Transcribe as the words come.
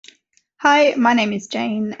Hi, my name is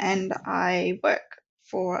Jane and I work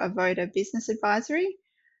for Avoda Business Advisory.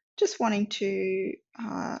 Just wanting to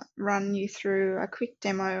run you through a quick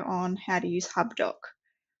demo on how to use Hubdoc.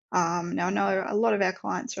 Now, I know a lot of our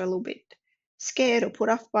clients are a little bit scared or put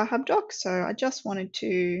off by Hubdoc, so I just wanted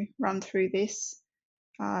to run through this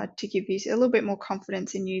to give you a little bit more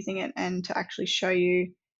confidence in using it and to actually show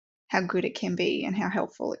you how good it can be and how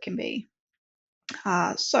helpful it can be.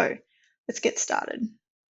 So let's get started.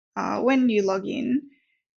 When you log in,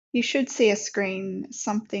 you should see a screen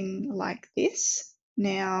something like this.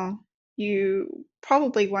 Now, you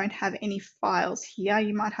probably won't have any files here.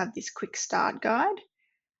 You might have this quick start guide.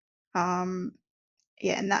 Um,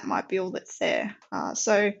 yeah, and that might be all that's there. I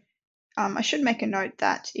should make a note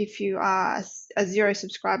that if you are a Xero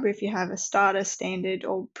subscriber, if you have a starter, standard,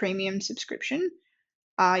 or premium subscription,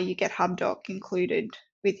 you get Hubdoc included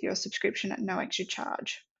with your subscription at no extra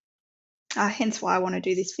charge. Hence why I want to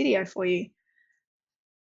do this video for you.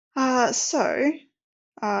 When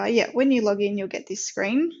you log in, you'll get this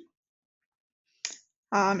screen.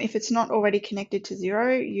 If it's not already connected to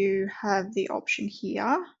Xero, you have the option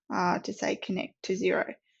here to say connect to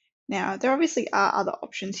Xero. Now, there obviously are other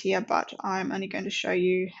options here, but I'm only going to show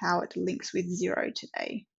you how it links with Xero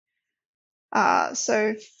today.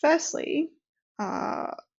 Firstly,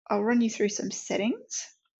 I'll run you through some settings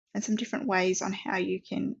and some different ways on how you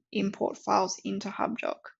can import files into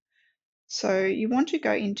Hubdoc. So you want to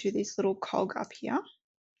go into this little cog up here.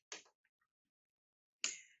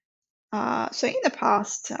 So in the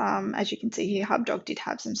past, as you can see here, Hubdoc did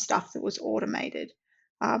have some stuff that was automated,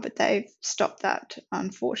 but they've stopped that,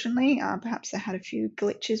 unfortunately. Perhaps they had a few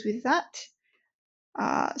glitches with that.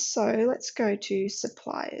 So let's go to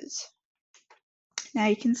suppliers. Now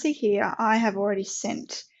you can see here, I have already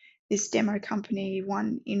sent this demo company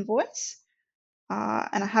one invoice,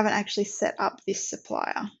 and I haven't actually set up this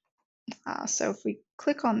supplier. So if we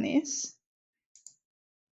click on this,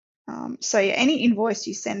 any invoice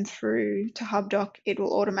you send through to Hubdoc, it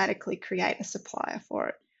will automatically create a supplier for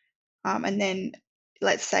it. And then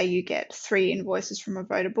let's say you get 3 invoices from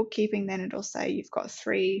Avoda Bookkeeping, then it'll say you've got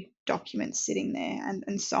 3 documents sitting there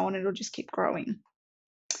and so on. It'll just keep growing.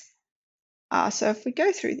 So if we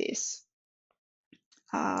go through this,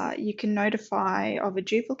 you can notify of a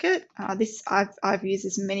duplicate. This I've used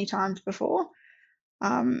this many times before,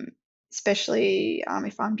 especially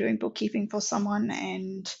if I'm doing bookkeeping for someone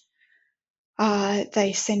and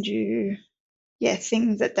they send you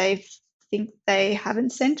things that they think they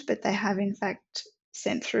haven't sent, but they have in fact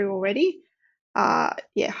sent through already.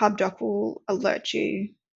 Hubdoc will alert you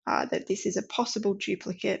that this is a possible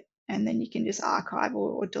duplicate, and then you can just archive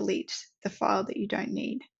or delete the file that you don't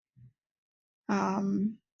need.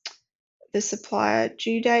 The supplier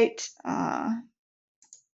due date.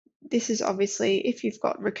 This is obviously if you've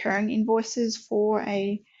got recurring invoices for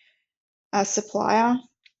a supplier.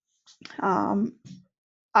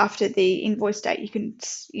 After the invoice date, you can,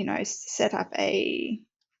 set up a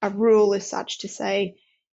rule as such to say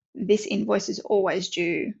this invoice is always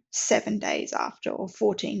due 7 days after or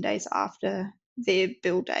 14 days after their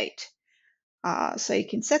bill date. So you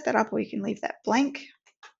can set that up, or you can leave that blank,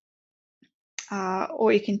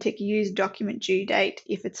 or you can tick use document due date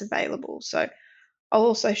if it's available. So I'll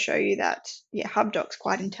also show you that Hubdoc's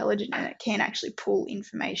quite intelligent and it can actually pull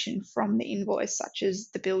information from the invoice, such as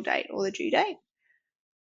the bill date or the due date.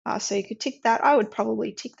 So you could tick that. I would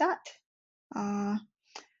probably tick that.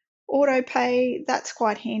 Auto pay, that's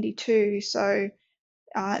quite handy too. So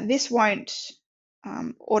this won't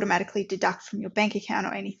automatically deduct from your bank account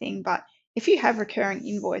or anything, but if you have recurring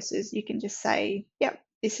invoices, you can just say, yep,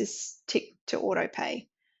 this is ticked to auto pay.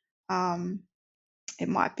 It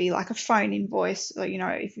might be like a phone invoice, or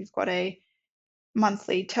if you've got a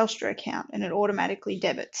monthly Telstra account and it automatically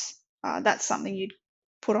debits, that's something you'd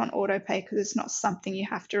put on auto pay because it's not something you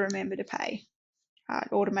have to remember to pay.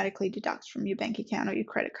 It automatically deducts from your bank account or your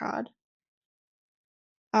credit card.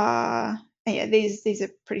 These are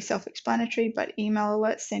pretty self-explanatory, but email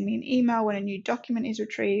alerts, send me an email when a new document is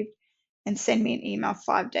retrieved, and send me an email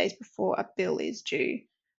 5 days before a bill is due.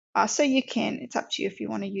 So it's up to you if you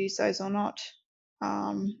want to use those or not.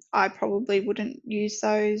 I probably wouldn't use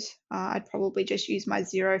those. I'd probably just use my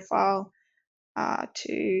Xero file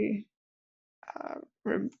to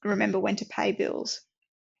remember when to pay bills.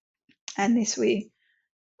 And this we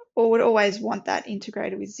would always want that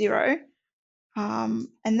integrated with Xero. And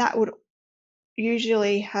that would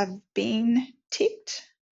usually have been ticked,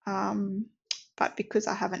 but because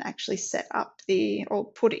I haven't actually set up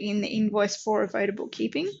or put in the invoice for Avoda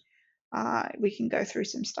Bookkeeping, we can go through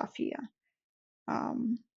some stuff here. I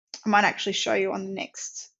might actually show you on the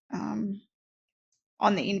next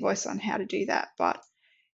on the invoice on how to do that. But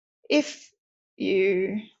if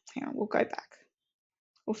you, hang on, we'll go back.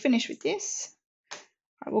 We'll finish with this.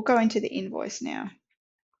 Right, we'll go into the invoice now.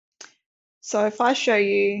 So if I show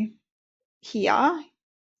you here,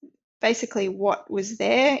 basically what was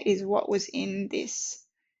there is what was in this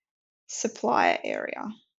supplier area.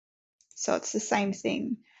 So it's the same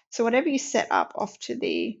thing. So whatever you set up off to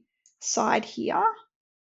the side here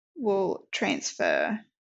will transfer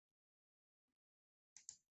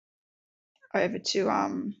over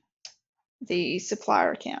to the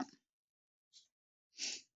supplier account.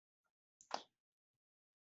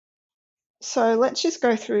 So let's just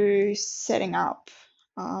go through setting up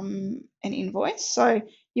an invoice. So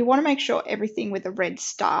you want to make sure everything with a red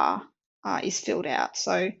star is filled out.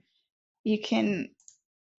 So you can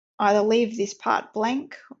either leave this part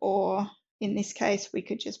blank, or in this case, we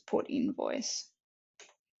could just put invoice.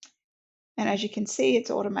 And as you can see,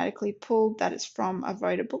 it's automatically pulled that it's from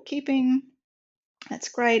Avoda Bookkeeping. That's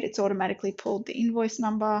great. It's automatically pulled the invoice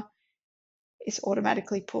number. It's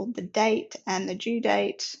automatically pulled the date and the due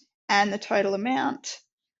date and the total amount.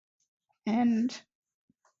 And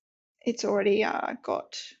it's already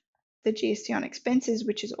got the GST on expenses,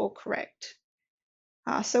 which is all correct.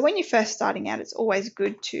 So when you're first starting out, it's always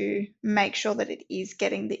good to make sure that it is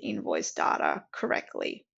getting the invoice data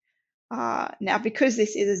correctly. Now, because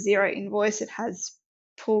this is a Xero invoice, it has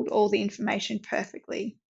pulled all the information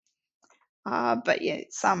perfectly. But yeah,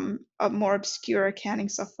 some more obscure accounting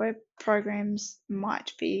software programs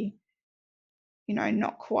might be,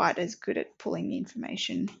 not quite as good at pulling the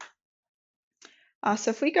information.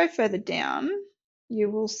 So if we go further down, you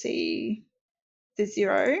will see the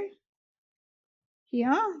Xero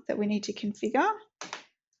here that we need to configure.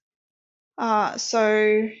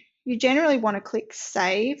 So you generally want to click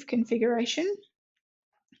Save Configuration.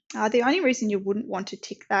 The only reason you wouldn't want to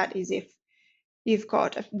tick that is if you've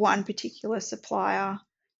got one particular supplier,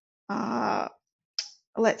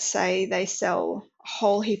 let's say they sell a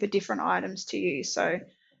whole heap of different items to you. So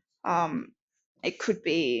it could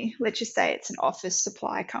be, let's just say it's an office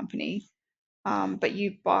supply company, but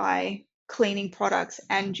you buy cleaning products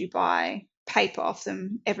and you buy paper off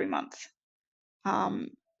them every month.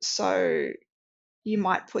 So you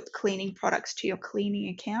might put cleaning products to your cleaning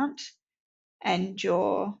account and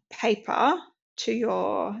your paper to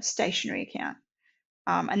your stationery account.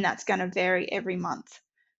 And that's going to vary every month.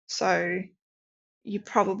 So you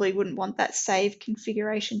probably wouldn't want that save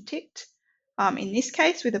configuration ticked. In this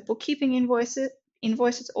case, with a bookkeeping invoice,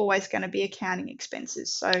 it's always going to be accounting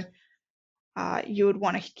expenses. So you would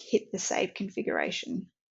want to hit the save configuration.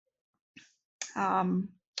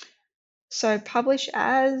 So publish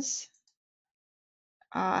as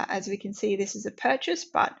we can see, this is a purchase,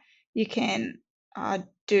 but you can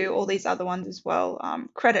do all these other ones as well.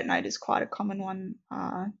 Credit note is quite a common one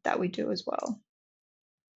that we do as well.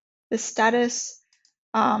 The status,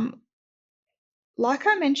 like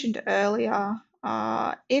I mentioned earlier,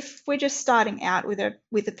 if we're just starting out with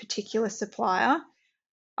a particular supplier,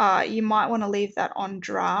 you might want to leave that on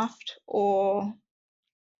draft, or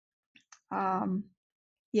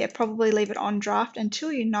probably leave it on draft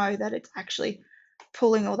until you know that it's actually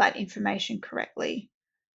pulling all that information correctly.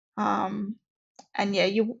 And yeah,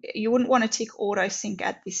 you wouldn't want to tick auto sync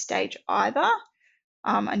at this stage either,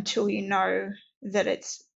 until you know that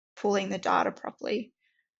it's pulling the data properly.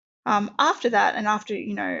 After that, and after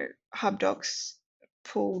Hubdoc's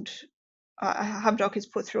Hubdoc has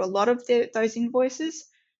put through a lot of those invoices,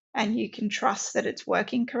 and you can trust that it's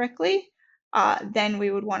working correctly, then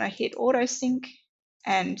we would want to hit auto sync,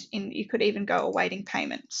 and you could even go awaiting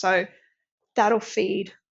payment. So that'll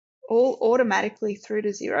feed all automatically through to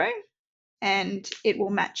Xero, and it will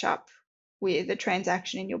match up with the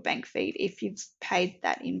transaction in your bank feed if you've paid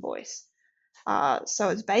that invoice. So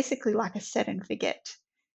it's basically like a set and forget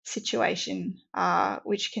situation,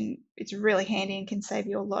 which it's really handy and can save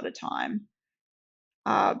you a lot of time.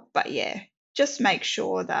 But yeah, just make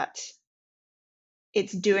sure that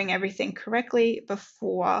it's doing everything correctly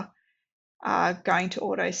before going to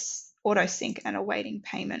auto sync and awaiting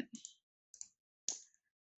payment.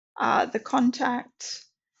 The contact,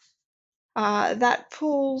 that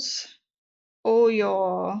pulls all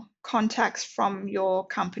your contacts from your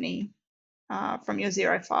company, from your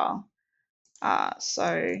Xero file.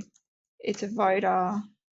 So it's Avoda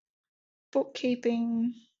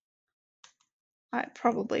Bookkeeping. It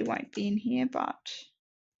probably won't be in here, but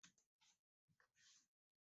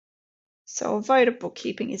so Avoda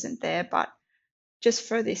Bookkeeping isn't there, but just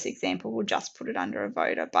for this example, we'll just put it under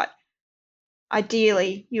Avoda. But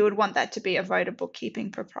ideally, you would want that to be Avoda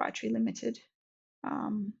Bookkeeping Proprietary Limited.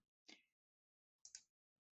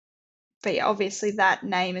 But yeah, obviously that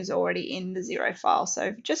name is already in the Xero file.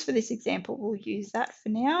 So just for this example, we'll use that for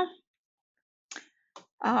now.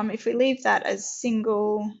 If we leave that as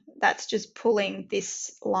single, that's just pulling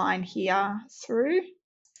this line here through.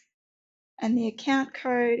 And the account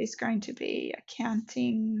code is going to be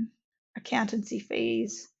accountancy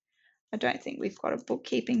fees. I don't think we've got a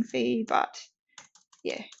bookkeeping fee, but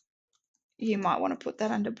yeah, you might want to put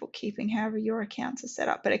that under bookkeeping, however your accounts are set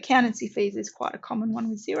up. But accountancy fees is quite a common one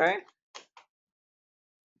with Xero.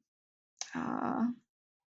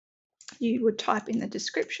 You would type in the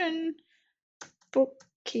description,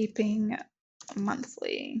 bookkeeping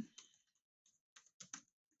monthly.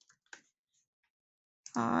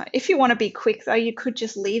 If you want to be quick though, you could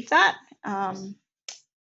just leave that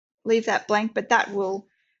blank, but that will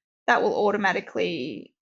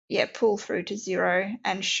automatically pull through to Xero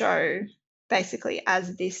and show basically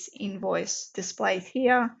as this invoice displays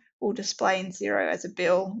here, will display in Xero as a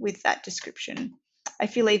bill with that description.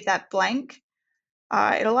 If you leave that blank,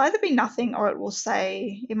 it'll either be nothing or it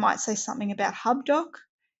might say something about Hubdoc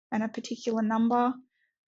and a particular number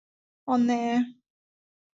on there.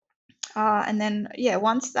 And then,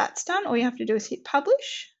 once that's done, all you have to do is hit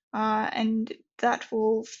publish, and that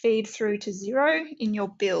will feed through to Xero in your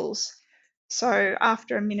bills. So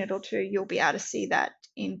after a minute or two, you'll be able to see that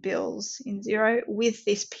in bills in Xero with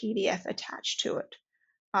this PDF attached to it,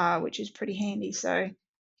 which is pretty handy. So it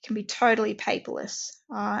can be totally paperless,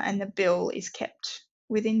 and the bill is kept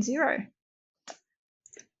within Xero.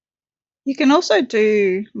 You can also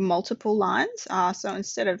do multiple lines. So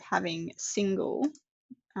instead of having single,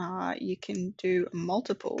 you can do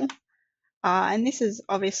multiple. And this is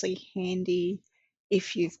obviously handy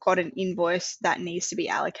if you've got an invoice that needs to be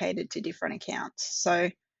allocated to different accounts. So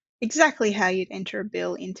exactly how you'd enter a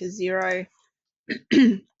bill into Xero,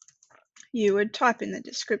 you would type in the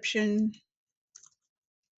description,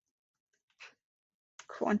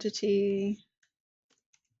 quantity,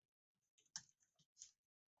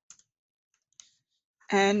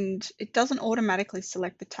 and it doesn't automatically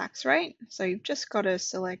select the tax rate. So you've just got to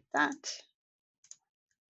select that.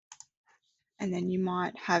 And then you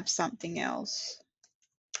might have something else.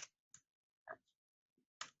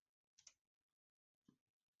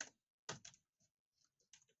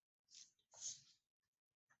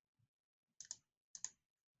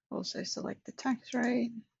 Also select the tax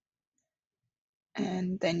rate.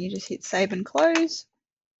 And then you just hit save and close,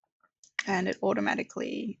 and it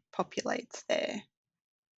automatically populates there.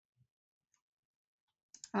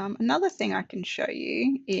 Another thing I can show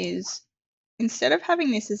you is, instead of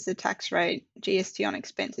having this as the tax rate, GST on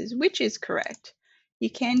expenses, which is correct, you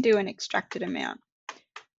can do an extracted amount.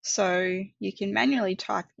 So you can manually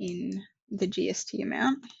type in the GST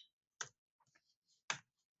amount.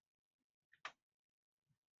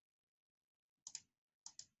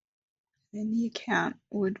 Then the account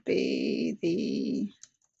would be the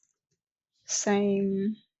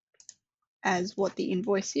same as what the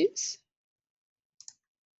invoice is.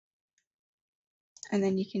 And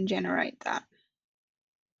then you can generate that.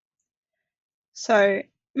 So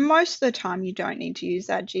most of the time you don't need to use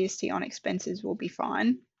that. GST on expenses will be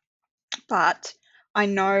fine. But I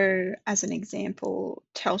know, as an example,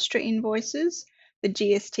 Telstra invoices, the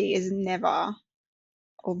GST is never,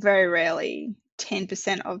 or very rarely,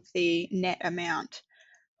 10% of the net amount.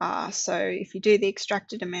 So if you do the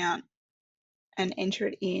extracted amount and enter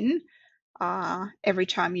it in, every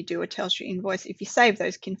time you do a Telstra invoice, if you save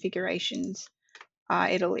those configurations,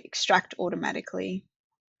 it'll extract automatically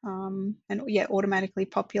and automatically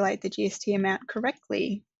populate the GST amount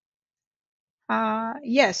correctly.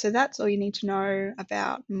 So that's all you need to know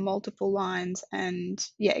about multiple lines and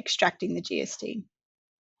extracting the GST.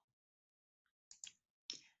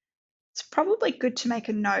 It's probably good to make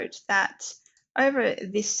a note that over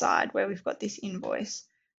this side where we've got this invoice,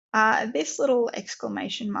 this little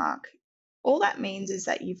exclamation mark, all that means is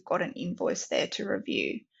that you've got an invoice there to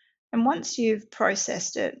review. And once you've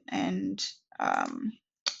processed it and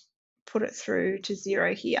put it through to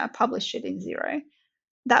Xero here, published it in Xero,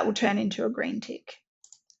 that will turn into a green tick.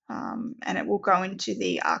 And it will go into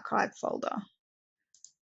the archive folder.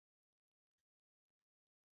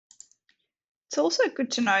 It's also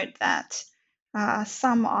good to note that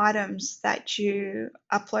some items that you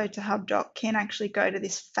upload to Hubdoc can actually go to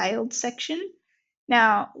this failed section.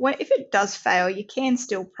 Now, if it does fail, you can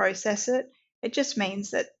still process it. It just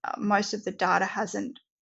means that most of the data hasn't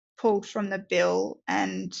pulled from the bill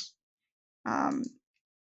and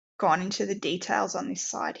gone into the details on this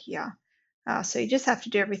side here. So you just have to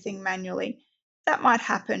do everything manually. That might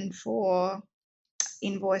happen for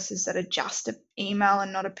invoices that are just an email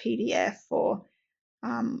and not a PDF, or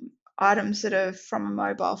items that are from a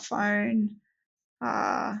mobile phone,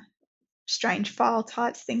 strange file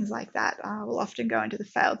types, things like that will often go into the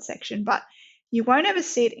failed section, but you won't ever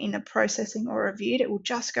see it in a processing or reviewed. It will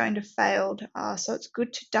just go into failed, so it's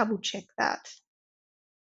good to double check that.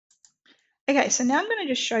 Okay, so now I'm going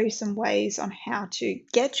to just show you some ways on how to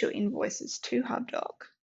get your invoices to Hubdoc.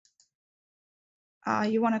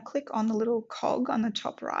 You want to click on the little cog on the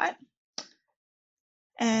top right,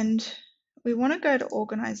 and we want to go to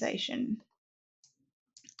organization.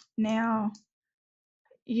 Now,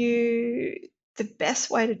 the best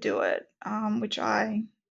way to do it, which I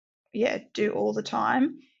do all the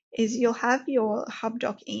time, is you'll have your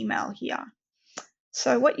Hubdoc email here.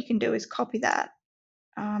 So what you can do is copy that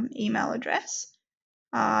email address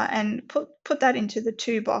and put that into the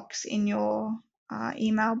to box in your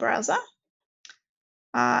email browser.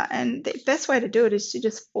 And the best way to do it is to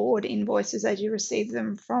just forward invoices as you receive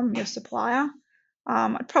them from your supplier.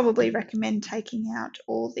 I'd probably recommend taking out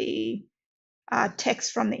all the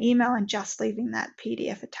text from the email and just leaving that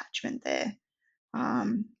PDF attachment there.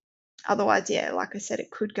 Otherwise, like I said,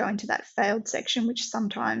 it could go into that failed section, which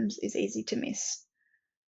sometimes is easy to miss.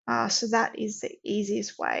 So that is the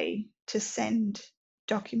easiest way to send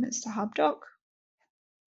documents to Hubdoc.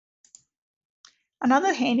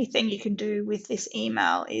 Another handy thing you can do with this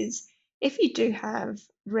email is if you do have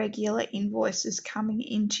regular invoices coming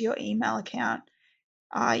into your email account,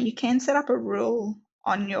 you can set up a rule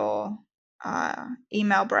on your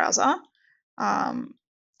email browser.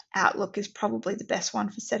 Outlook is probably the best one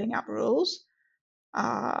for setting up rules.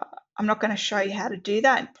 I'm not going to show you how to do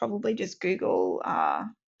that. Probably just Google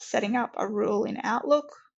setting up a rule in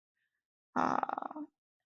Outlook. And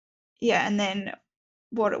then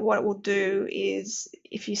what it will do is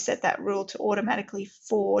if you set that rule to automatically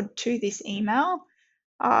forward to this email,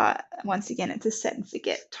 once again, it's a set and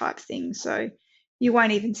forget type thing. So you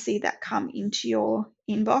won't even see that come into your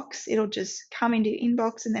inbox. It'll just come into your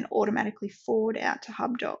inbox and then automatically forward out to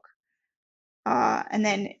Hubdoc. And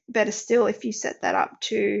then better still, if you set that up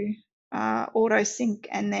to auto sync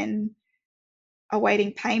and then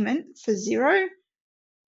awaiting payment for Xero,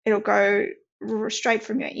 it'll go straight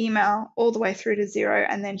from your email all the way through to Xero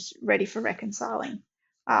and then ready for reconciling,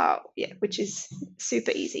 which is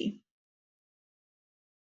super easy.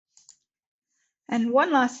 And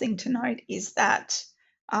one last thing to note is that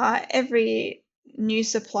every new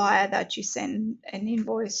supplier that you send an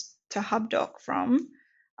invoice to Hubdoc from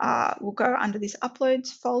will go under this uploads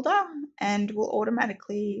folder and will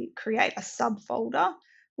automatically create a subfolder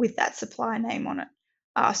with that supplier name on it.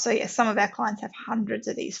 Some of our clients have hundreds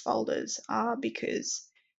of these folders because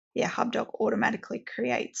Hubdoc automatically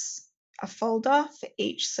creates a folder for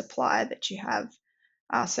each supplier that you have.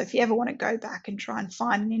 So if you ever want to go back and try and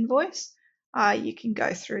find an invoice, you can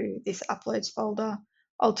go through this uploads folder.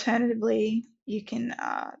 Alternatively, you can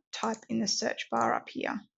type in the search bar up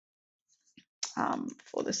here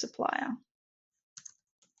for the supplier.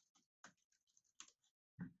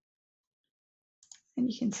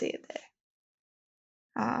 And you can see it there.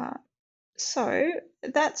 So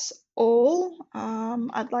that's all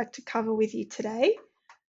I'd like to cover with you today.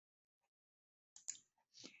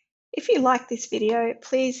 If you like this video,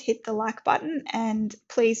 please hit the like button and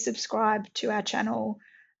please subscribe to our channel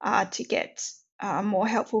to get more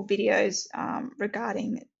helpful videos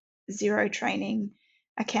regarding Xero training,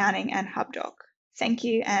 accounting, and Hubdoc. Thank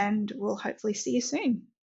you, and we'll hopefully see you soon.